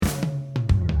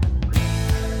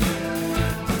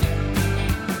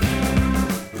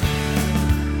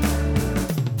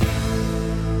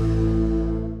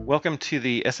Welcome to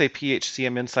the SAP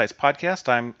HCM Insights podcast.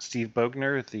 I'm Steve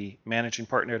Bogner, the managing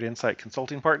partner at Insight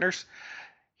Consulting Partners,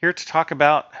 here to talk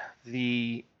about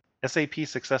the SAP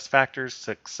SuccessFactors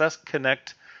Success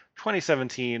Connect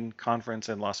 2017 conference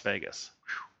in Las Vegas.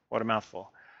 Whew, what a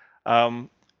mouthful. I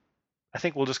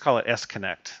think we'll just call it S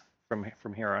Connect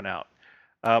from here on out.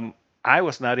 I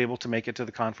was not able to make it to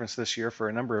the conference this year for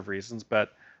a number of reasons,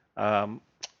 but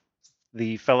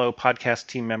the fellow podcast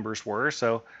team members were.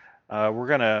 So we're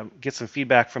going to get some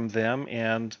feedback from them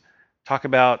and talk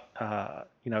about,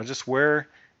 just where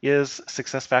is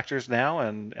SuccessFactors now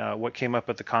and what came up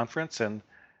at the conference and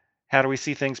how do we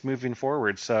see things moving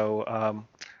forward. So I'm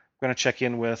going to check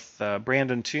in with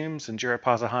Brandon Toombs and Jarrett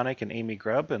Pozahonik and Amy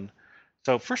Grubb. And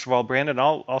so first of all, Brandon,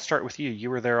 I'll start with you. You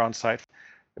were there on site.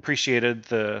 Appreciated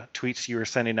the tweets you were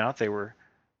sending out. They were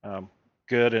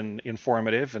good and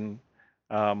informative. And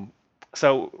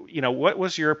so, what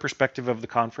was your perspective of the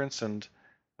conference, and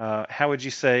how would you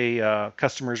say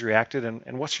customers reacted,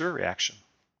 and what's your reaction?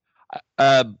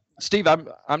 Steve,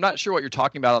 I'm not sure what you're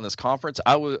talking about on this conference.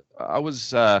 I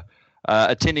was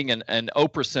attending an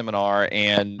Oprah seminar,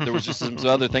 and there was just some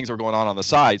other things that were going on the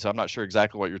side, so I'm not sure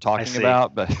exactly what you're talking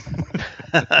about, but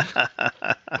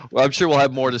well, I'm sure we'll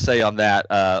have more to say on that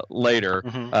later.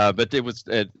 But it was,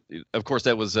 of course,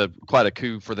 that was quite a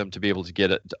coup for them to be able to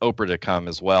get Oprah to come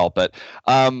as well. But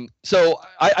so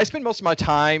I spend most of my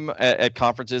time at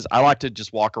conferences. I like to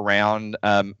just walk around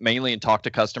mainly and talk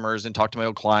to customers and talk to my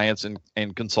old clients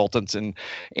and consultants,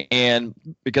 and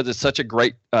because it's such a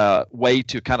great way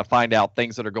to kind of find out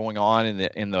things that are going on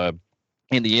in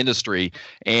the industry.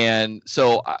 And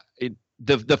so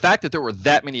the fact that there were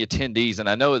that many attendees, and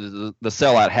I know the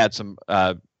sellout had some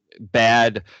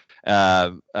bad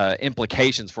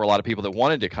implications for a lot of people that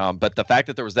wanted to come, but the fact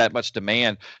that there was that much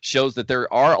demand shows that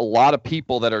there are a lot of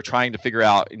people that are trying to figure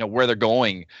out, where they're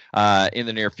going in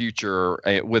the near future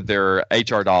with their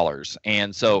HR dollars.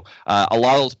 And so a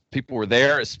lot of those people were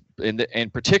there.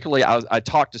 And particularly, I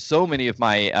talked to so many of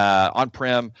my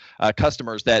on-prem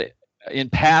customers that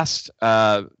in past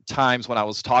times when I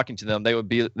was talking to them, they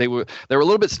were a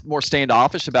little bit more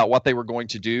standoffish about what they were going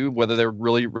to do, whether they're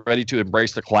really ready to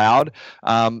embrace the cloud.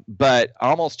 But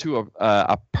almost to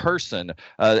a person,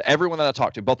 everyone that I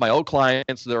talked to, both my old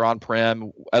clients that are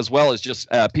on-prem, as well as just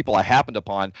people I happened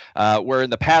upon, where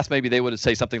in the past maybe they would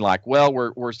say something like, "Well,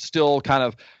 we're still kind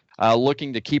of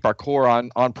looking to keep our core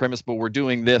on premise, but we're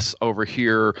doing this over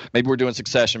here. Maybe we're doing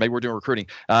succession. Maybe we're doing recruiting."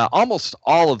 Almost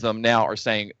all of them now are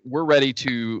saying we're ready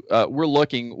to. We're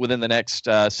looking within the next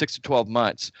 6 to 12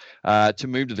 months to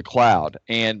move to the cloud,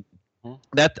 and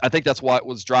that I think that's what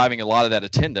was driving a lot of that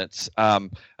attendance.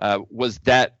 Was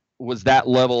that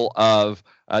level of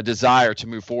desire to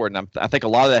move forward, and I think a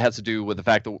lot of that has to do with the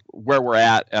fact that where we're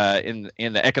at in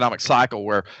the economic cycle,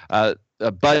 where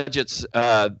budgets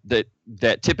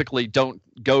that typically don't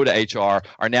go to HR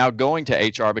are now going to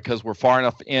HR because we're far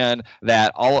enough in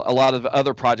that a lot of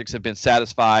other projects have been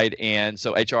satisfied, and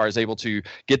so HR is able to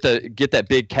get that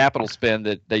big capital spend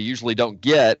that they usually don't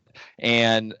get.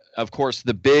 And of course,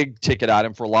 the big ticket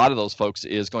item for a lot of those folks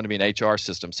is going to be an HR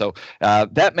system. So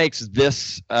that makes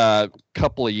this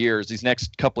these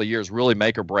next couple of years, really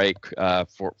make or break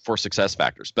for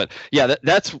SuccessFactors. But yeah,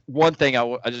 that's one thing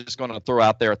I just going to throw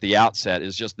out there at the outset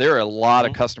is just there are a lot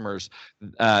of customers.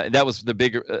 That was the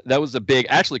big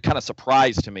actually kind of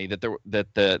surprise to me that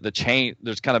the change,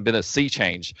 there's kind of been a sea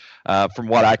change from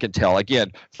what I can tell,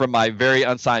 again, from my very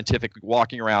unscientific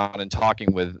walking around and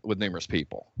talking with numerous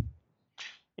people.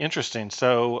 Interesting.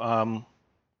 So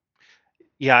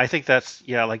yeah, I think that's,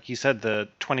 like you said, the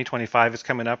 2025 is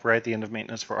coming up, right? The end of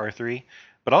maintenance for R3.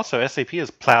 But also SAP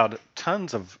has plowed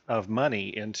tons of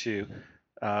money into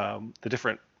the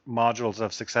different modules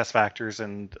of SuccessFactors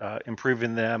and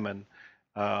improving them and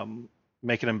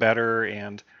making them better.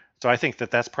 And so I think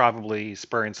that's probably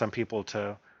spurring some people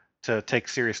to take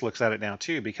serious looks at it now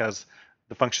too, because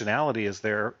the functionality is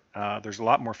there. There's a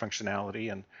lot more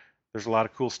functionality, and there's a lot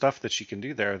of cool stuff that you can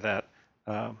do there that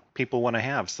people want to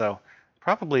have. So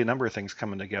probably a number of things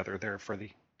coming together there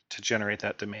to generate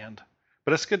that demand.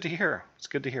 But it's good to hear. It's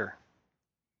good to hear.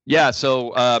 Yeah.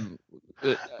 So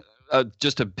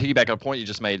just to piggyback on a point you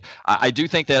just made, I do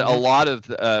think that a lot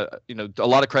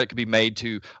of credit could be made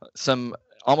to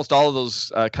almost all of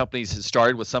those companies have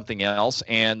started with something else,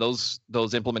 and those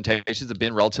implementations have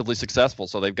been relatively successful.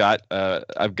 So I've got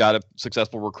a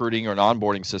successful recruiting or an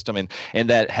onboarding system, and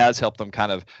that has helped them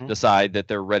kind of decide that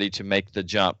they're ready to make the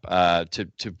jump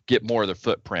to get more of their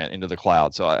footprint into the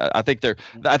cloud. So I think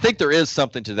there is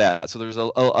something to that. So there's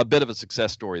a bit of a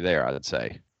success story there, I would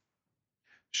say.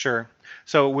 Sure.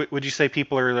 So would you say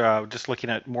people are just looking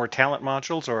at more talent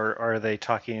modules, or are they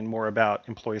talking more about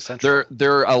Employee Central?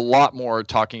 They're a lot more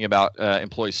talking about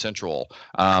Employee Central.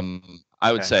 I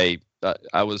would Okay. say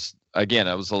I was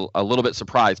a little bit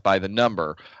surprised by the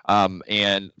number,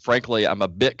 and frankly, I'm a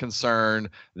bit concerned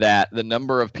that the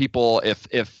number of people, if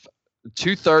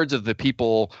 2/3 of the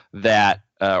people that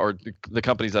or the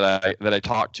companies that I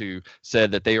talked to said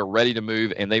that they are ready to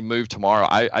move and they move tomorrow.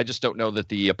 I just don't know that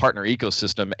the partner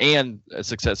ecosystem and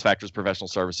SuccessFactors professional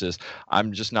services.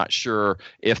 I'm just not sure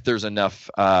if there's enough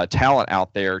talent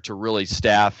out there to really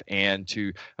staff and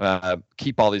to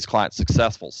keep all these clients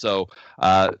successful. So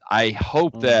I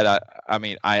hope that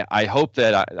I hope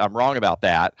that I'm wrong about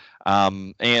that.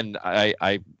 And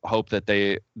I hope that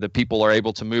the people are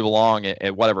able to move along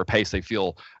at whatever pace they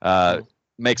feel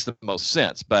makes the most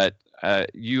sense. But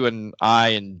you and I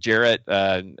and Jarrett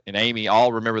and Amy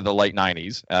all remember the late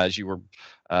 90s, as you were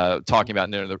talking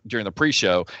about during the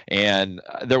pre-show, and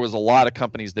there was a lot of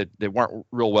companies that weren't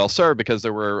real well served because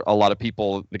there were a lot of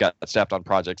people that got staffed on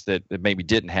projects that maybe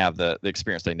didn't have the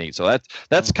experience they need. So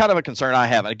that's kind of a concern I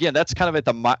have. And again, that's kind of at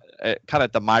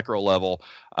the micro level.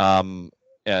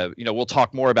 We'll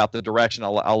talk more about the direction.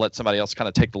 I'll let somebody else kind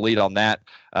of take the lead on that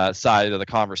side of the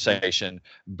conversation.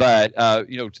 But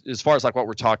as far as like what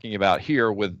we're talking about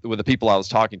here with the people I was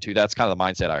talking to, that's kind of the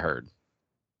mindset I heard.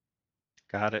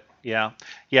 Got it. Yeah.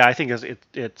 I think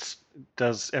it's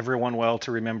does everyone well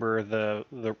to remember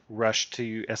the rush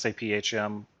to SAP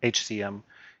HCM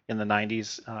in the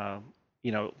 90s.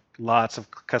 Lots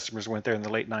of customers went there in the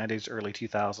late 90s, early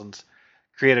 2000s,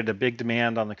 created a big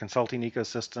demand on the consulting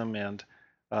ecosystem, and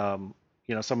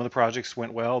some of the projects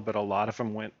went well, but a lot of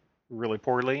them went really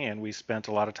poorly, and we spent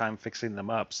a lot of time fixing them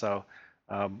up. So,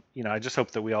 I just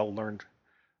hope that we all learn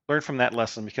from that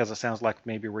lesson, because it sounds like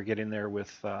maybe we're getting there with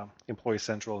Employee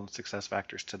Central and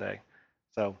SuccessFactors today.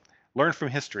 So learn from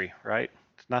history, right?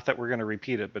 It's not that we're going to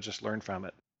repeat it, but just learn from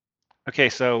it. Okay,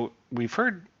 so we've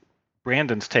heard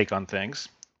Brandon's take on things.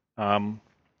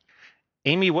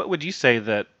 Amy, what would you say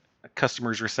that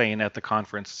customers were saying at the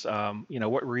conference?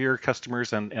 What were your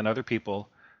customers and other people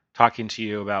talking to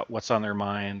you about what's on their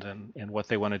mind and what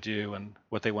they want to do and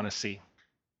what they want to see?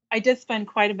 I did spend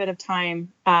quite a bit of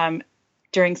time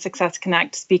during Success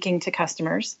Connect speaking to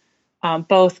customers,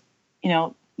 both,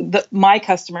 my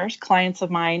customers, clients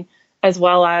of mine, as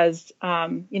well as,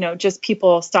 just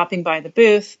people stopping by the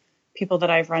booth, people that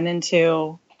I've run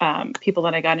into, people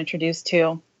that I got introduced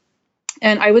to.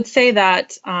 And I would say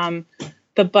that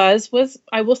the buzz was,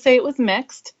 I will say it was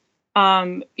mixed.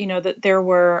 That there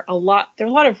were a lot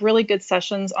of really good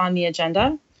sessions on the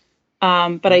agenda.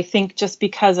 But I think just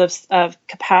because of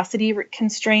capacity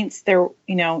constraints,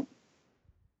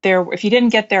 if you didn't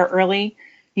get there early,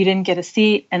 you didn't get a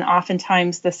seat, and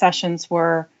oftentimes the sessions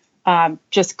were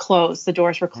just closed. The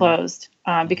doors were closed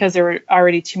because there were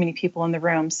already too many people in the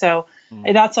room. So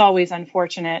that's always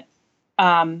unfortunate.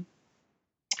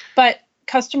 But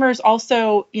customers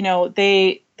also,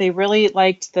 they really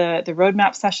liked the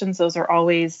roadmap sessions. Those are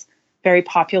always very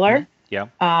popular. Yeah.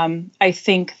 I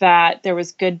think that there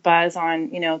was good buzz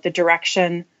on, the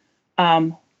direction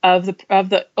of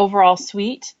the overall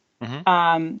suite.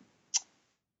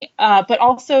 But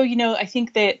also, I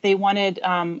think that they wanted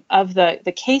of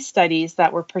the case studies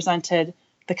that were presented,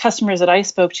 the customers that I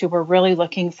spoke to were really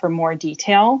looking for more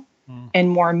detail and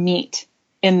more meat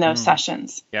in those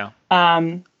sessions. Yeah.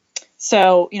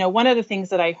 So, one of the things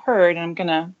that I heard, and I'm going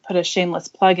to put a shameless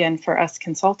plug in for us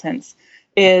consultants,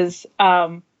 is,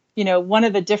 one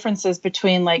of the differences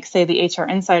between, like, say, the HR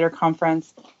Insider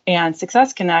Conference and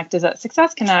Success Connect is that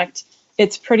Success Connect,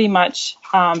 it's pretty much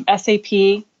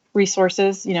SAP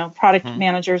resources, product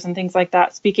managers and things like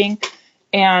that speaking,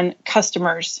 and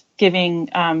customers giving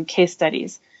case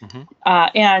studies.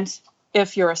 And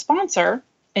if you're a sponsor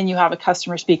and you have a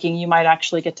customer speaking, you might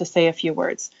actually get to say a few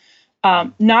words.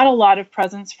 Not a lot of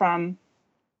presence from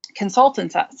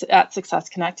consultants at Success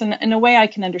Connect. And in a way, I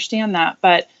can understand that.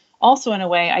 But also in a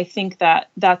way, I think that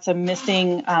that's a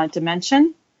missing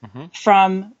dimension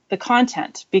from the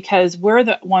content, because we're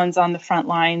the ones on the front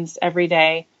lines every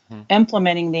day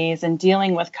implementing these and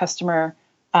dealing with customer,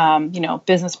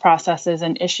 business processes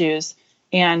and issues.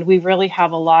 And we really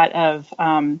have a lot of,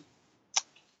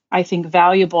 I think,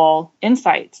 valuable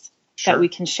insights that we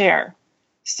can share.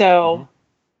 So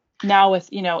now with,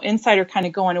 Insider kind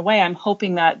of going away, I'm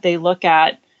hoping that they look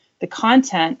at the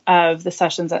content of the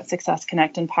sessions at Success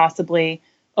Connect and possibly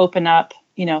open up,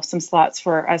 some slots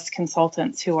for us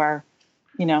consultants who are,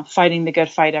 fighting the good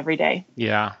fight every day.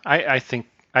 Yeah, I think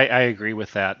I agree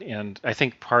with that. And I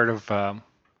think part of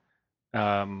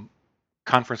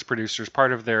conference producers,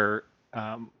 part of their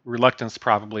reluctance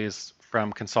probably is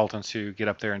from consultants who get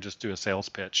up there and just do a sales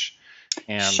pitch.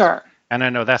 And Sure. and I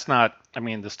know that's not, I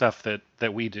mean, the stuff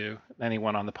that we do,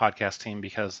 anyone on the podcast team,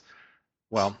 because,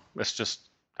 well, it's just,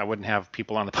 I wouldn't have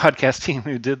people on the podcast team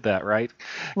who did that, right?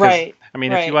 Right. I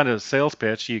mean, if you want a sales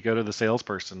pitch, you go to the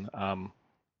salesperson.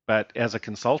 But as a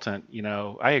consultant,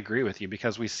 I agree with you,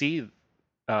 because we see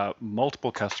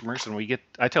multiple customers, and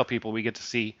I tell people we get to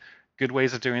see good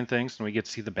ways of doing things, and we get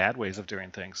to see the bad ways of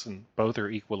doing things, and both are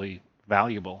equally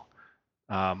valuable.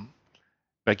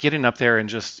 But getting up there and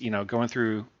just, going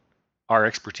through our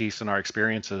expertise and our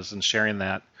experiences and sharing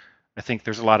that, I think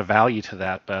there's a lot of value to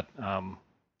that. But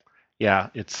yeah,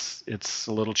 it's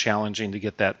a little challenging to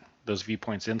get those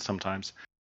viewpoints in sometimes.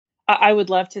 I would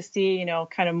love to see,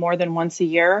 kind of more than once a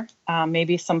year,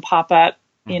 maybe some pop-up,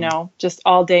 just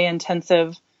all day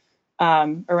intensive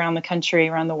around the country,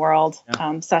 around the world,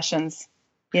 sessions,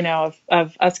 of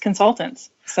us consultants.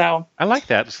 So I like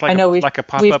that. It's like like a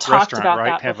pop-up restaurant,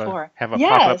 right? Have a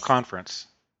pop-up conference.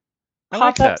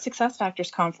 Pop-up Success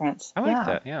Factors conference. I like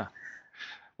that. Yeah.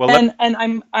 Well,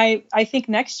 I think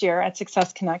next year at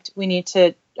Success Connect we need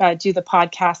to do the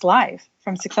podcast live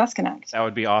from Success Connect. That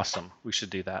would be awesome. We should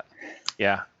do that.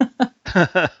 Yeah.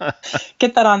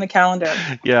 Get that on the calendar.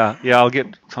 Yeah. I'll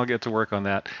get to work on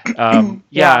that.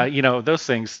 Those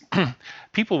things.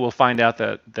 People will find out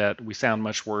that we sound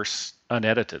much worse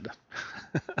unedited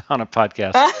on a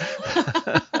podcast.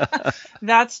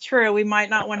 That's true. We might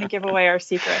not want to give away our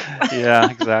secret.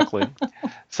 Yeah, exactly.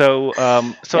 So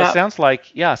it sounds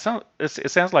like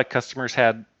it sounds like customers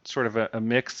had sort of a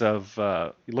mix of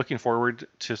looking forward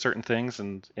to certain things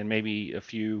and maybe a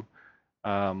few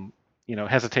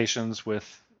hesitations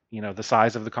with the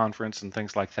size of the conference and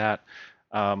things like that.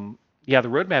 The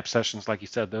roadmap sessions, like you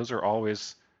said, those are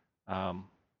always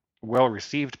well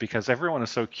received, because everyone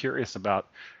is so curious about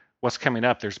what's coming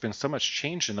up. There's been so much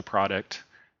change in the product,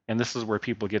 and this is where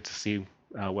people get to see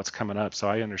what's coming up. So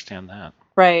I understand that.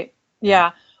 Right.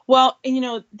 Yeah. Well,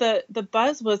 the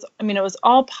buzz was, it was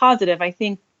all positive. I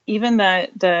think even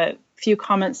the few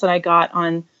comments that I got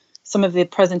on some of the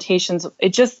presentations, it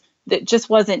just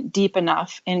wasn't deep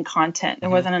enough in content. There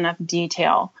wasn't enough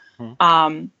detail.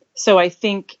 So I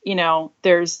think,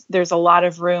 there's a lot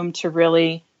of room to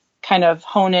really kind of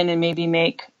hone in and maybe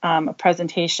make a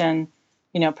presentation,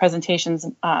 presentations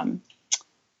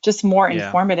just more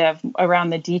informative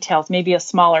around the details, maybe a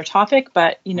smaller topic,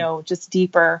 but, just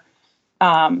deeper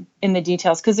in the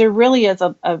details, because there really is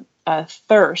a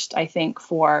thirst, I think,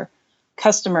 for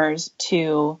customers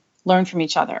to learn from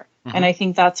each other. And I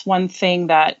think that's one thing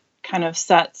that kind of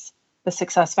sets the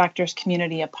Success Factors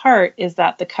community apart, is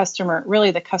that the customer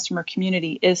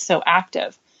community is so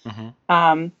active.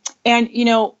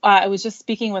 I was just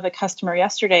speaking with a customer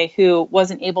yesterday who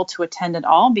wasn't able to attend at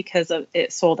all because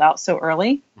it sold out so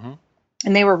early.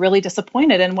 And they were really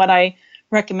disappointed. And what I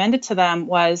recommended to them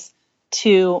was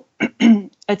to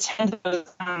attend those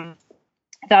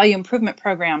value improvement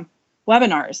program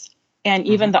webinars, and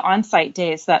even the on-site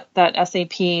days that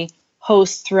SAP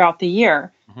hosts throughout the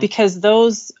year, because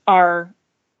those are,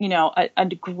 a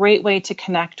great way to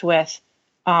connect with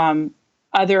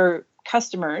other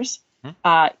customers,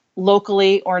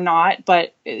 locally or not,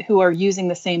 but who are using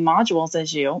the same modules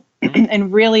as you,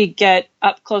 and really get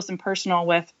up close and personal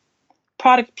with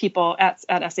product people at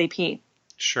SAP.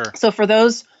 Sure. So for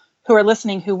those who are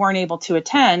listening who weren't able to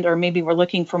attend, or maybe were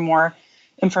looking for more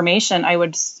information, I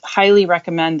would highly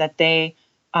recommend that they,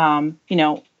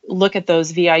 look at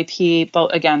those VIP,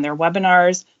 both, again, they're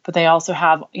webinars, but they also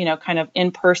have, kind of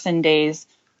in-person days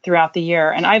throughout the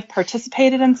year. And I've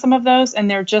participated in some of those, and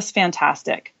they're just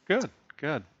fantastic. Good.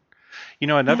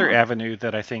 Another avenue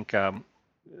that I think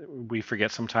we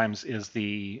forget sometimes is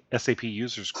the SAP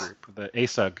users group, the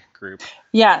ASUG group.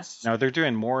 Yes. Now they're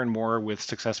doing more and more with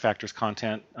SuccessFactors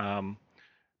content,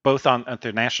 both at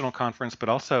the national conference, but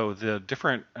also the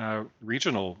different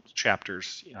regional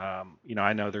chapters.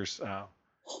 I know there's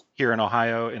here in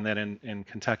Ohio, and then in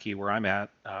Kentucky where I'm at.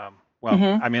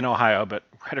 I'm in Ohio, but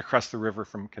right across the river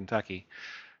from Kentucky.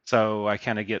 So I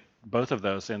kind of get both of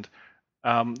those. And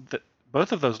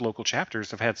both of those local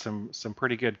chapters have had some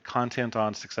pretty good content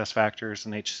on SuccessFactors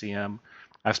and HCM.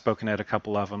 I've spoken at a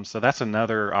couple of them. So that's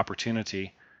another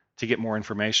opportunity to get more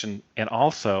information, and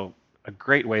also a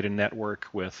great way to network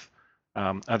with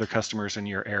other customers in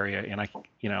your area. And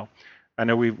I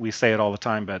know we say it all the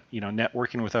time, but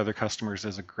networking with other customers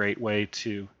is a great way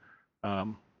to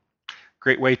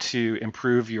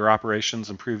improve your operations,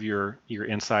 improve your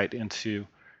insight into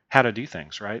how to do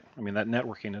things, right? I mean, that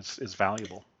networking is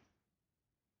valuable.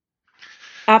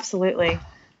 Absolutely.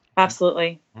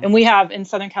 And we have in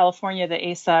Southern California, the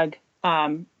ASUG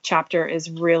chapter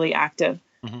is really active.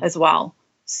 as well.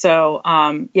 So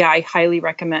yeah, I highly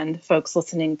recommend folks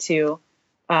listening to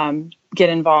get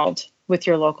involved with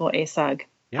your local ASUG.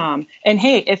 Yeah. And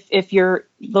hey, if your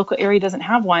local area doesn't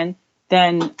have one,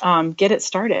 then get it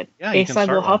started. Yeah, you can ASUG start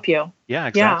will one. help you. Yeah,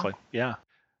 exactly. Yeah.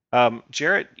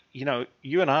 Jarrett,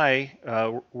 you and I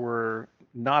were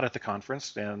not at the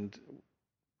conference, and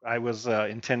I was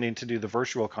intending to do the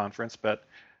virtual conference, but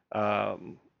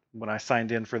when I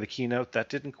signed in for the keynote, that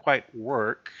didn't quite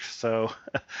work. So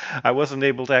I wasn't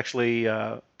able to actually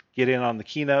get in on the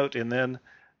keynote, and then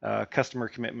customer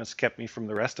commitments kept me from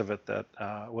the rest of it that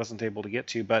I wasn't able to get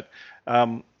to. But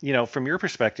from your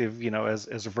perspective,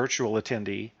 as a virtual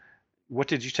attendee, what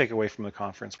did you take away from the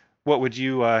conference? What would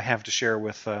you have to share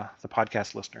with the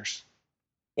podcast listeners?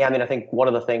 Yeah, I mean, I think one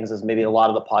of the things is maybe a lot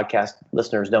of the podcast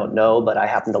listeners don't know, but I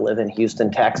happen to live in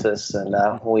Houston, Texas, and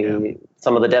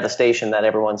some of the devastation that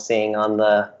everyone's seeing on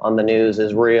the news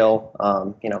is real.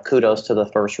 Kudos to the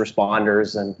first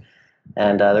responders,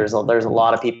 and there's a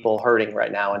lot of people hurting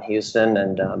right now in Houston,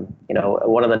 and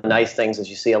one of the nice things is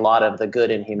you see a lot of the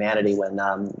good in humanity when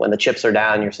the chips are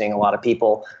down. You're seeing a lot of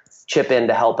people chip in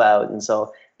to help out, and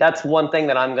so that's one thing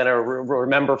that I'm going to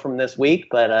remember from this week.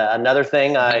 But another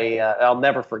thing, I'll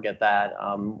never forget that.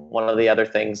 One of the other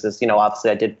things is, obviously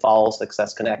I did follow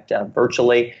Success Connect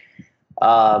virtually.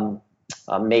 A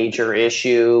major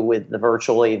issue with the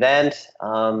virtual event,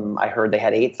 I heard they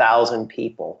had 8,000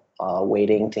 people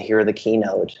waiting to hear the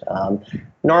keynote.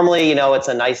 Normally, it's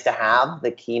a nice to have, the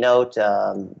keynote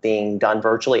being done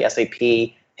virtually.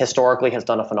 SAP historically has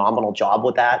done a phenomenal job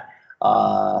with that.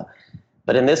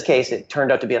 But in this case, it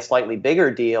turned out to be a slightly bigger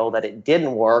deal that it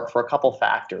didn't work for a couple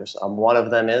factors. One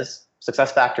of them is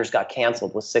SuccessFactors got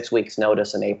canceled with 6 weeks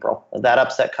notice in April. That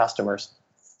upset customers.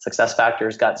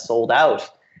 SuccessFactors got sold out,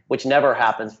 which never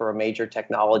happens for a major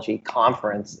technology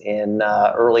conference in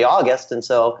early August. And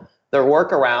so their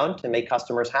workaround to make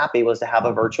customers happy was to have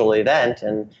a virtual event.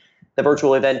 And the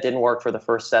virtual event didn't work for the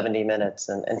first 70 minutes.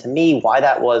 And to me, why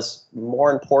that was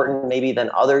more important maybe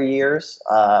than other years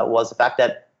was the fact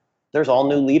that there's all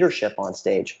new leadership on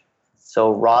stage.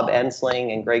 So Rob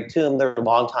Ensling and Greg Tomb, they're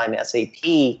longtime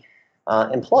SAP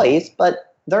employees,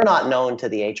 but they're not known to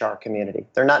the HR community.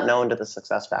 They're not known to the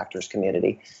SuccessFactors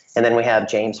community. And then we have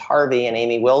James Harvey and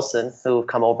Amy Wilson, who've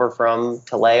come over from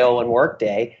Taleo and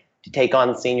Workday to take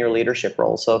on senior leadership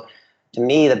roles. So to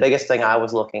me, the biggest thing I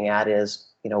was looking at is,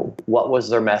 what was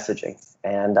their messaging?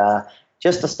 And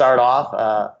just to start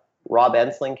off, Rob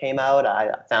Ensling came out.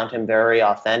 I found him very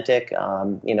authentic.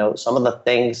 Some of the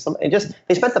things,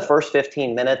 they spent the first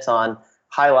 15 minutes on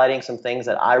highlighting some things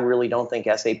that I really don't think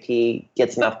SAP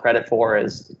gets enough credit for.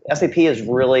 Is SAP is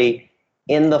really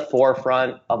in the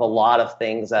forefront of a lot of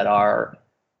things that are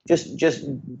just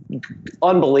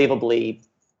unbelievably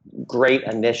great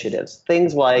initiatives.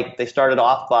 Things like they started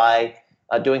off by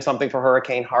doing something for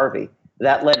Hurricane Harvey.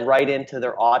 That led right into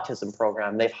their autism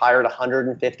program. They've hired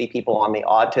 150 people on the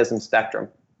autism spectrum.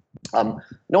 I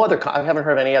haven't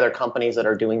heard of any other companies that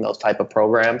are doing those type of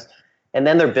programs. And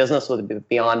then their business was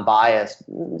beyond bias,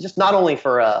 just not only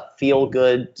for a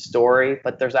feel-good story,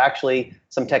 but there's actually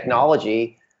some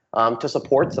technology to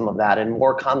support some of that, and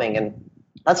more coming. And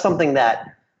that's something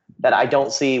that I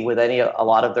don't see with a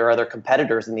lot of their other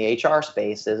competitors in the HR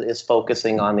space is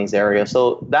focusing on these areas.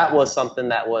 So that was something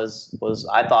that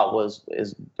I thought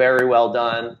is very well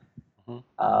done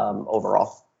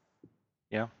overall.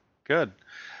 Yeah, good.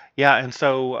 Yeah, and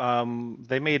so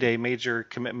they made a major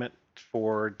commitment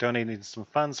for donating some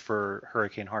funds for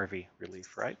Hurricane Harvey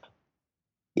relief, right?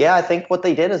 Yeah, I think what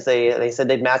they did is they said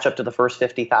they'd match up to the first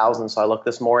 50,000. So I looked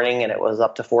this morning and it was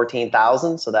up to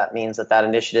 14,000. So that means that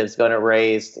initiative is going to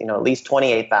raise, at least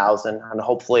 28,000. And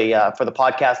hopefully for the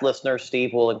podcast listeners,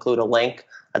 Steve will include a link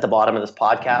at the bottom of this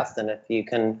podcast. And if you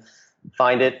can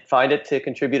find it to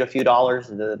contribute a few dollars,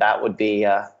 that would be,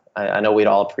 I know we'd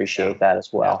all appreciate that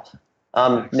as well.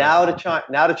 Now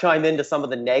to chime into some of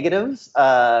the negatives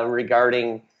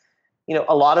regarding,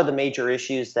 a lot of the major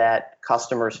issues that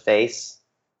customers face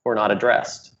were not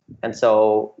addressed. And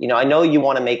so, I know you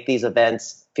want to make these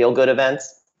events feel-good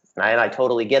events, and I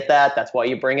totally get that. That's why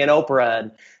you bring in Oprah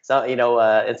and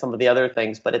and some of the other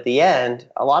things. But at the end,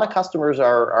 a lot of customers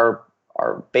are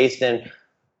based in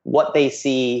what they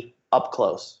see up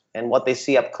close, and what they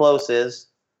see up close is,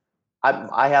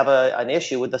 I have an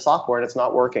issue with the software and it's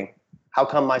not working. How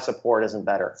come my support isn't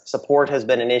better? Support has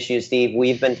been an issue, Steve.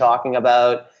 We've been talking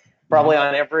about probably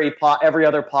on every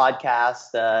other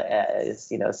podcast,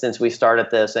 since we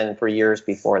started this, and for years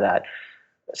before that.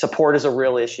 Support is a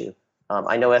real issue.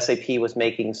 I know SAP was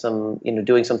making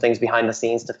doing some things behind the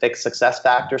scenes to fix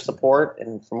SuccessFactors support,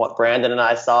 and from what Brandon and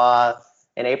I saw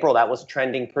in April, that was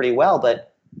trending pretty well.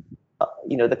 But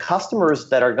the customers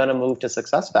that are going to move to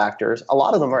SuccessFactors, a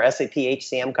lot of them are SAP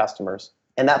HCM customers,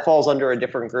 and that falls under a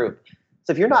different group.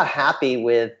 So if you're not happy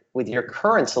with your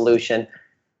current solution,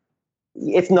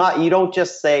 it's not, you don't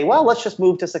just say, well, let's just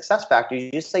move to SuccessFactors.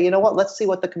 You just say, you know what, let's see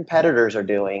what the competitors are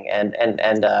doing, and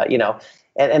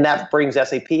that brings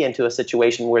SAP into a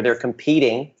situation where they're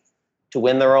competing to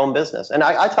win their own business. And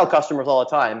I tell customers all the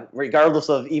time, regardless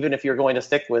of even if you're going to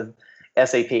stick with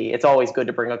SAP, it's always good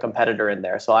to bring a competitor in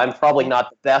there. So I'm probably not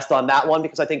the best on that one,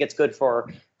 because I think it's good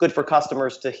for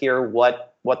customers to hear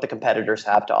what the competitors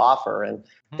have to offer. And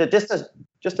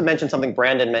just to mention something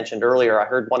Brandon mentioned earlier, I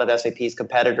heard one of SAP's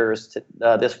competitors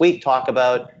this week talk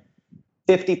about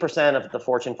 50% of the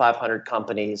Fortune 500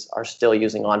 companies are still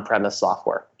using on-premise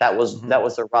software. That was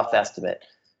a rough estimate.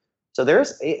 So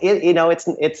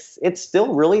it's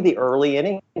still really the early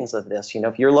innings of this.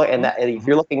 If you're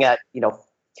looking at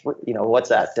what's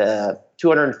that?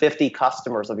 250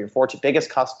 customers of your biggest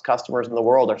customers in the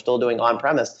world are still doing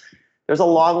on-premise. There's a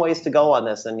long ways to go on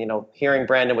this. And hearing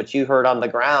Brandon, what you heard on the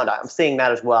ground, I'm seeing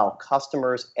that as well.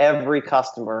 Every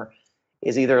customer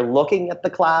is either looking at the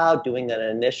cloud, doing an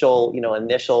initial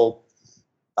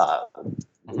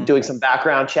doing some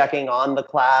background checking on the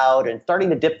cloud, and starting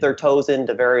to dip their toes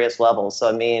into various levels. So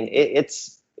I mean,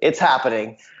 it's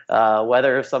happening,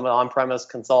 whether some on-premise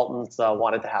consultants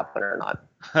want it to happen or not.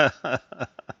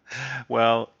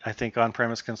 Well, I think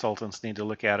on-premise consultants need to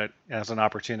look at it as an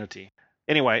opportunity.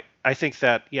 Anyway, I think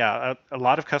that, a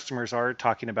lot of customers are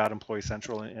talking about Employee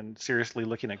Central and seriously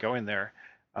looking at going there.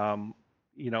 My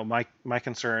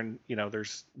concern,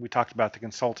 we talked about the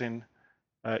consulting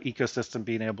ecosystem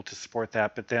being able to support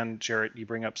that, but then Jarrett, you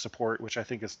bring up support, which I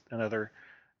think is another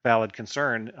valid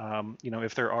concern.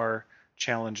 If there are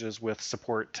challenges with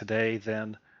support today,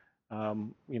 then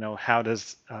how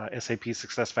does SAP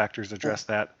SuccessFactors address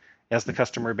that as the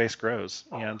customer base grows?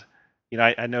 And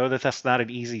I know that that's not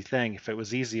an easy thing. If it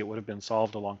was easy, it would have been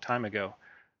solved a long time ago.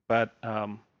 But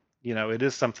it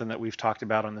is something that we've talked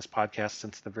about on this podcast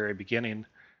since the very beginning,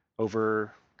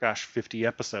 over 50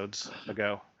 episodes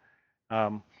ago.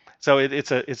 So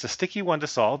it's a sticky one to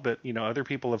solve, but other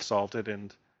people have solved it,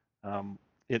 and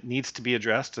it needs to be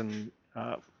addressed, and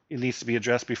it needs to be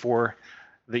addressed before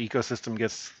the ecosystem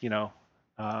gets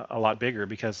a lot bigger,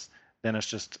 because then it's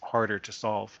just harder to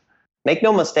solve. Make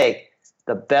no mistake,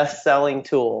 the best-selling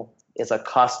tool is a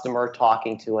customer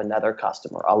talking to another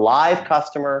customer, a live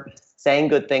customer saying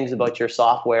good things about your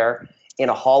software in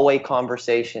a hallway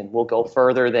conversation will go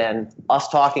further than us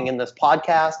talking in this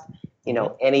podcast,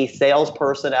 any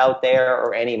salesperson out there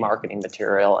or any marketing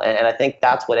material. And I think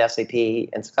that's what SAP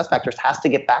and SuccessFactors has to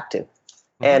get back to.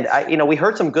 And we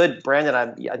heard some good,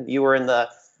 Brandon, you were in the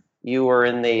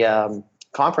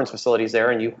conference facilities there,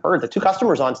 and you heard the two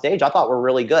customers on stage I thought were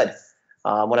really good.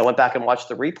 When I went back and watched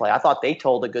the replay, I thought they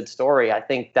told a good story. I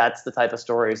think that's the type of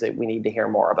stories that we need to hear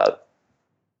more about.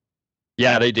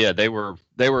 Yeah, they did. They were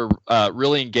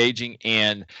really engaging,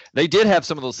 and they did have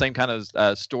some of those same kind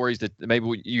of stories that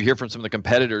maybe you hear from some of the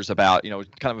competitors about, kind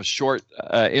of a short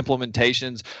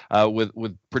implementations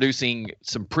with producing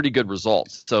some pretty good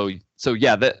results. So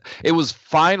yeah, it was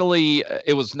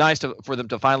nice for them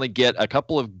to finally get a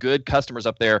couple of good customers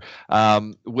up there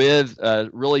with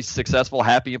really successful,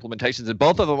 happy implementations, and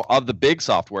both of them of the big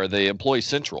software, the Employee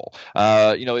Central.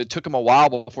 It took them a while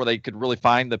before they could really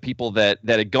find the people that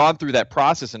had gone through that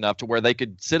process enough to where they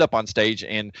could sit up on stage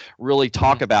and really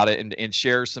talk about it and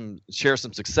share some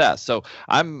success. So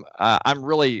I'm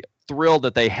really thrilled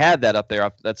that they had that up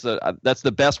there. That's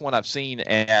the best one I've seen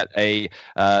at a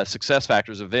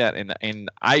SuccessFactors event, and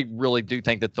I really do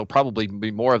think that there'll probably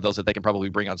be more of those that they can probably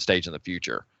bring on stage in the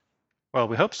future. Well,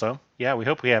 we hope so. Yeah, we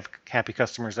hope we have happy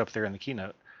customers up there in the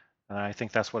keynote. I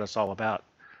think that's what it's all about.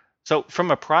 So,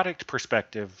 from a product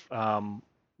perspective,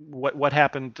 what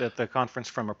happened at the conference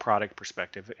from a product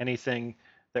perspective? Anything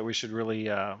that we should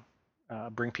really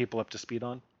bring people up to speed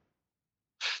on?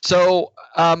 So.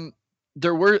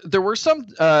 There were some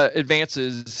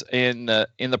advances in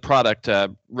the product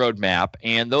roadmap,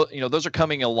 and those are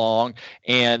coming along,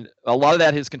 and a lot of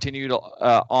that has continued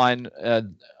along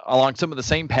some of the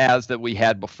same paths that we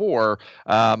had before.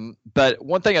 But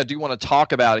one thing I do want to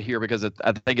talk about here, because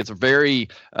I think it's a very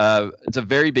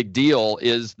big deal,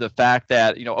 is the fact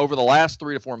that over the last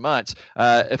 3 to 4 months,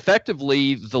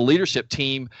 effectively the leadership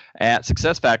team at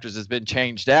SuccessFactors has been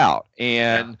changed out,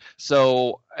 and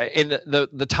so. And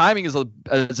the timing is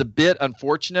a bit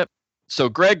unfortunate. So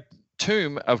Greg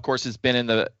Tomb, of course, has been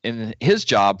in his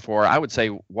job for, I would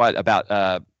say,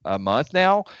 about a month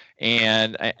now,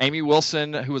 and Amy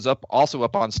Wilson, who was also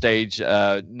up on stage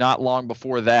not long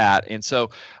before that. And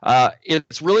so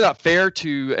it's really not fair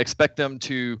to expect them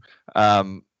to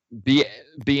be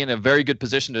in a very good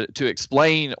position to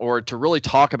explain or to really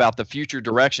talk about the future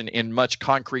direction in much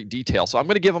concrete detail. So I'm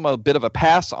going to give them a bit of a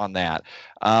pass on that,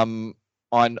 on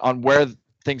where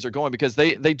things are going, because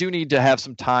they do need to have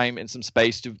some time and some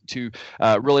space to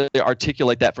really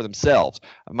articulate that for themselves.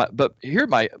 But here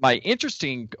my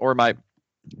interesting, or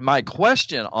my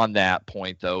question on that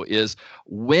point though is,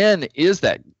 when is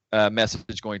that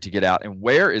message going to get out, and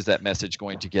where is that message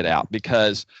going to get out?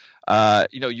 Because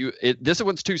this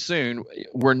one's too soon.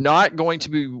 We're not going to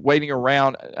be waiting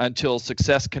around until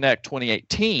Success Connect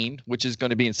 2018, which is going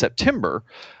to be in September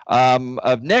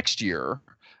of next year.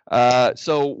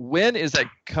 So when is that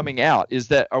coming out?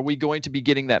 Are we going to be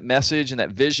getting that message and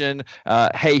that vision?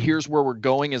 Hey, here's where we're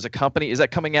going as a company. Is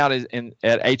that coming out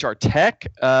at HR Tech?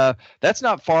 That's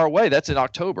not far away. That's in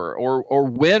October. Or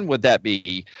when would that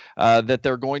be that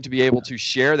they're going to be able to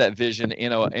share that vision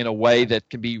in a way that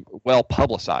can be well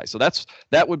publicized? So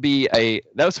that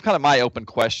was kind of my open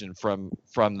question from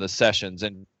the sessions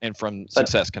and from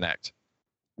Success Connect.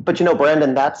 But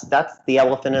Brandon, that's the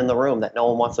elephant in the room that no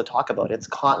one wants to talk about. It's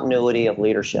continuity of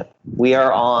leadership. We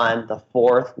are on the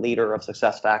fourth leader of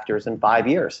SuccessFactors in 5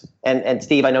 years. And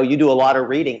Steve, I know you do a lot of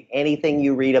reading. Anything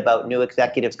you read about new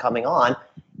executives coming on,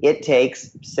 it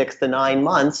takes 6 to 9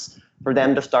 months for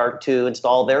them to start to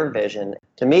install their vision.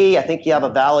 To me, I think you have a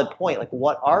valid point. Like,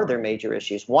 what are their major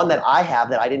issues? One that I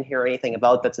have that I didn't hear anything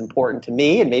about that's important to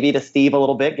me, and maybe to Steve a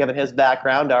little bit, given his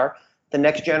background, are the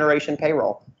next generation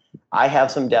payroll. I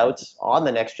have some doubts on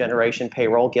the next generation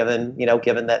payroll, given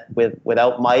that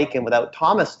without Mike and without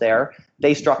Thomas there,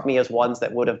 they struck me as ones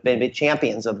that would have been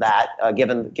champions of that,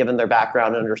 given their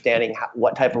background and understanding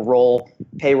what type of role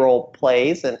payroll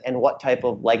plays and what type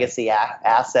of legacy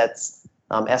assets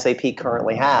SAP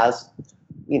currently has.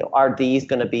 Are these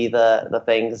going to be the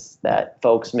things that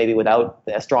folks maybe without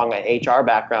as strong an HR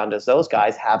background as those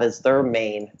guys have as their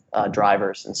main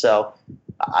drivers? And so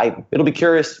it'll be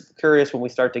curious when we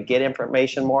start to get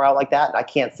information more out like that. I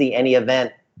can't see any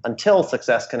event until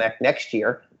Success Connect next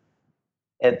year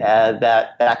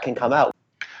that can come out.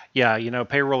 Yeah,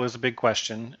 payroll is a big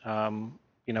question.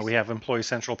 We have Employee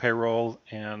Central Payroll,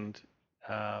 and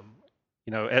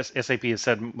SAP has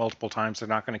said multiple times they're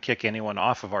not going to kick anyone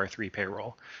off of R3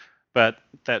 payroll, but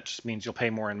that just means you'll pay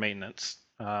more in maintenance,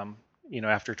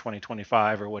 after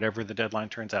 2025 or whatever the deadline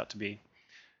turns out to be.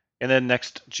 And then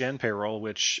next gen payroll,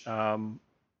 which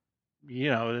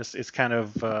is kind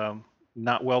of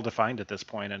not well defined at this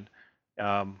point. And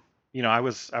I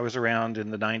was around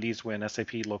in the 90s when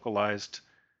SAP localized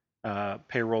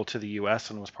payroll to the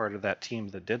US and was part of that team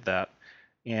that did that.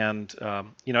 And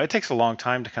it takes a long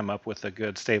time to come up with a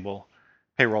good stable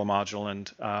payroll module,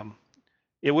 and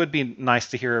it would be nice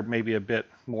to hear maybe a bit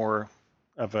more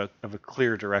of a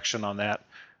clear direction on that.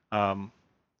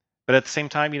 But at the same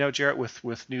time, Jarrett,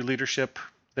 with new leadership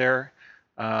there,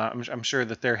 I'm sure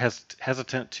that they're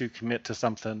hesitant to commit to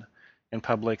something in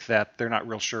public that they're not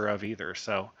real sure of either.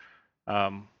 So,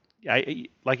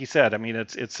 like you said,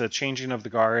 it's a changing of the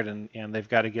guard, and they've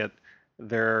got to get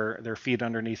their feet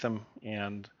underneath them.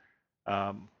 And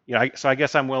so I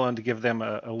guess I'm willing to give them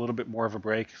a little bit more of a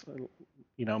break,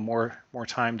 more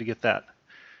time to get that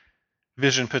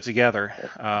vision put together.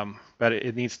 But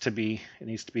it needs to be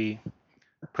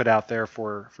put out there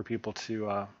for people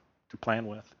to plan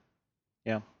with.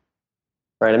 Yeah.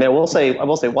 Right. I will say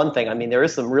one thing. There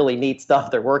is some really neat stuff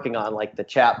they're working on, like the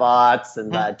chatbots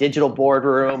and the digital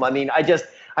boardroom.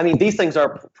 These things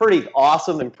are pretty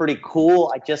awesome and pretty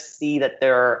cool. I just see that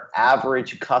their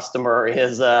average customer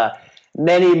is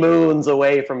many moons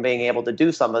away from being able to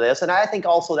do some of this. And I think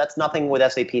also that's nothing with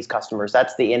SAP's customers.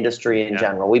 That's the industry in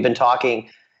general. We've been talking,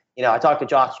 I talked to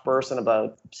Josh Burson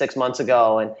about 6 months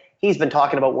ago, and he's been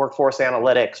talking about workforce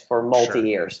analytics for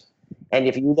multi-years. And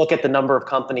if you look at the number of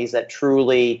companies that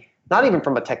truly, not even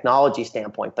from a technology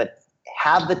standpoint, but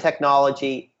have the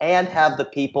technology and have the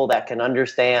people that can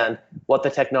understand what the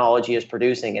technology is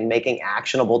producing and making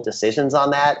actionable decisions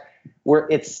on that,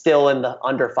 it's still in the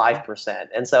under 5%.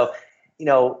 And so,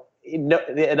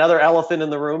 another elephant in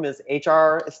the room is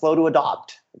HR is slow to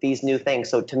adopt these new things.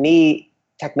 So to me,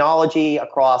 technology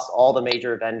across all the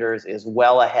major vendors is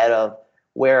well ahead of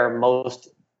where most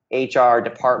HR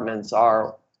departments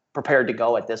are prepared to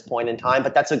go at this point in time,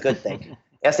 but that's a good thing.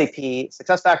 SAP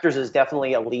SuccessFactors is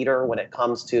definitely a leader when it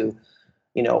comes to,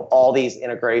 all these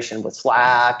integration with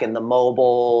Slack and the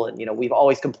mobile. And, we've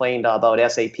always complained about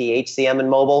SAP HCM and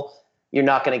mobile. You're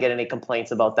not going to get any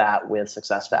complaints about that with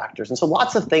SuccessFactors. And so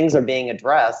lots of things are being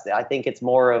addressed. I think it's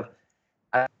more of,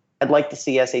 I'd like to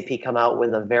see SAP come out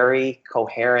with a very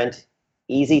coherent,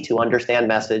 easy to understand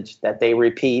message that they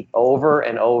repeat over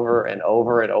and over and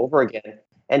over and over again.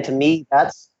 And to me,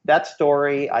 that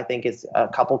story, I think, is a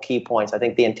couple key points. I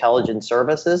think the intelligence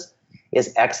services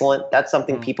is excellent. That's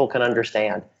something people can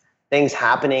understand. Things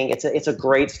happening. It's a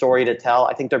great story to tell.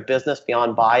 I think their business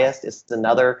beyond bias is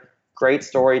another great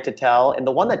story to tell. And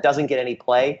the one that doesn't get any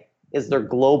play is their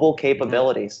global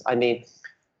capabilities. I mean,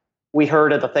 we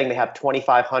heard of the thing, they have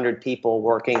 2,500 people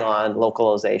working on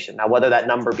localization. Now, whether that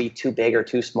number be too big or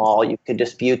too small, you could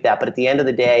dispute that. But at the end of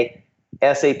the day,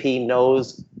 SAP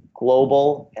knows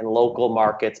global and local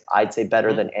markets, I'd say,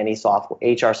 better than any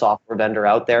HR software vendor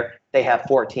out there. They have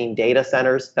 14 data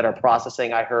centers that are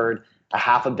processing, I heard,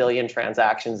 500 million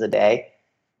transactions a day.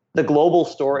 The global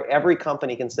story, every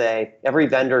company can say, every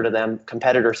vendor to them,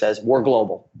 competitor says, we're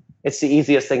global. It's the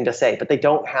easiest thing to say, but they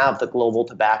don't have the global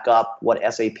to back up what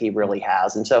SAP really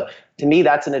has. And so to me,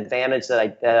 that's an advantage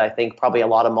that I think probably a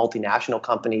lot of multinational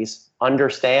companies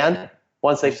understand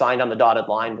once they've signed on the dotted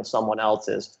line with someone else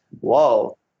is,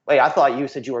 whoa, wait, I thought you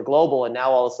said you were global, and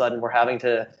now all of a sudden we're having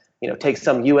to take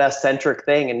some US-centric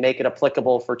thing and make it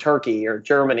applicable for Turkey or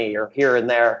Germany or here and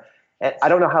there. And I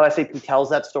don't know how SAP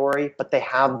tells that story, but they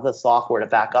have the software to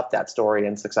back up that story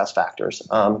in SuccessFactors.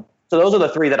 So those are the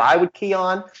three that I would key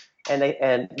on.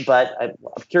 But I'm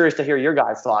curious to hear your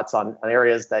guys' thoughts on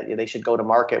areas that they should go to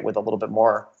market with a little bit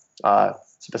more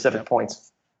specific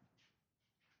points.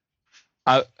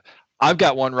 I've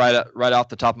got one right off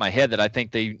the top of my head that I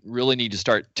think they really need to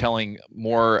start telling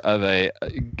more of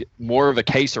a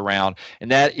case around,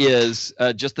 and that is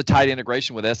just the tight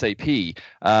integration with SAP.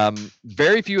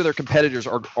 Very few of their competitors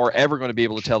are ever going to be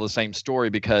able to tell the same story,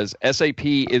 because SAP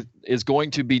is going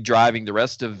to be driving the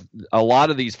rest of a lot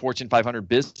of these Fortune 500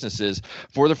 businesses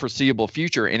for the foreseeable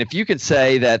future. And if you can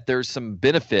say that there's some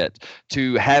benefit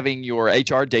to having your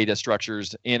HR data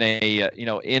structures in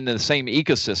in the same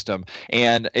ecosystem,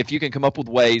 and if you can come up with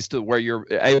ways to where you're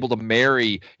able to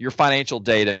marry your financial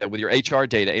data with your HR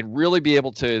data and really be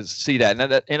able to see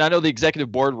that. And I know the executive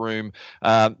boardroom,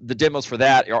 the demos for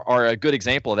that are a good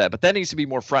example of that, but that needs to be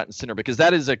more front and center, because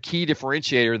that is a key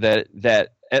differentiator that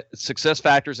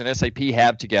SuccessFactors and SAP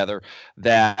have together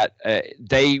that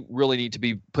they really need to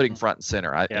be putting front and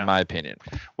center, in my opinion.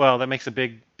 Well, that makes a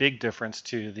big difference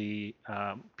to the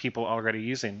people already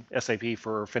using SAP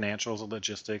for financials and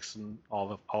logistics and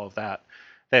all of that.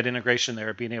 That integration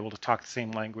there, being able to talk the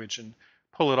same language and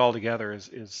pull it all together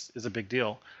is a big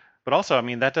deal. But also, I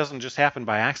mean, that doesn't just happen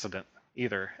by accident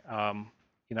either.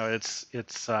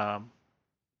 It's that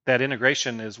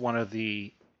integration is one of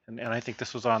the, and I think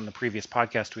this was on the previous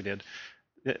podcast we did,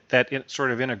 that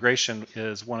sort of integration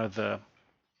is one of the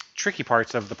tricky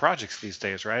parts of the projects these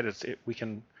days, right? We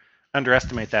can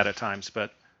underestimate that at times,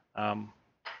 but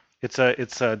it's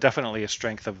definitely a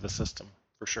strength of the system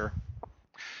for sure.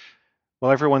 Well,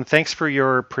 everyone, thanks for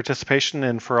your participation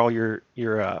and for all your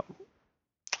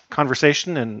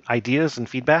conversation and ideas and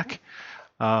feedback.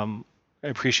 I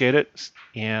appreciate it,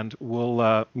 and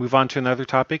we'll move on to another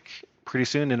topic pretty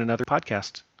soon in another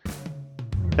podcast.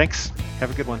 Thanks.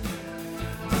 Have a good one.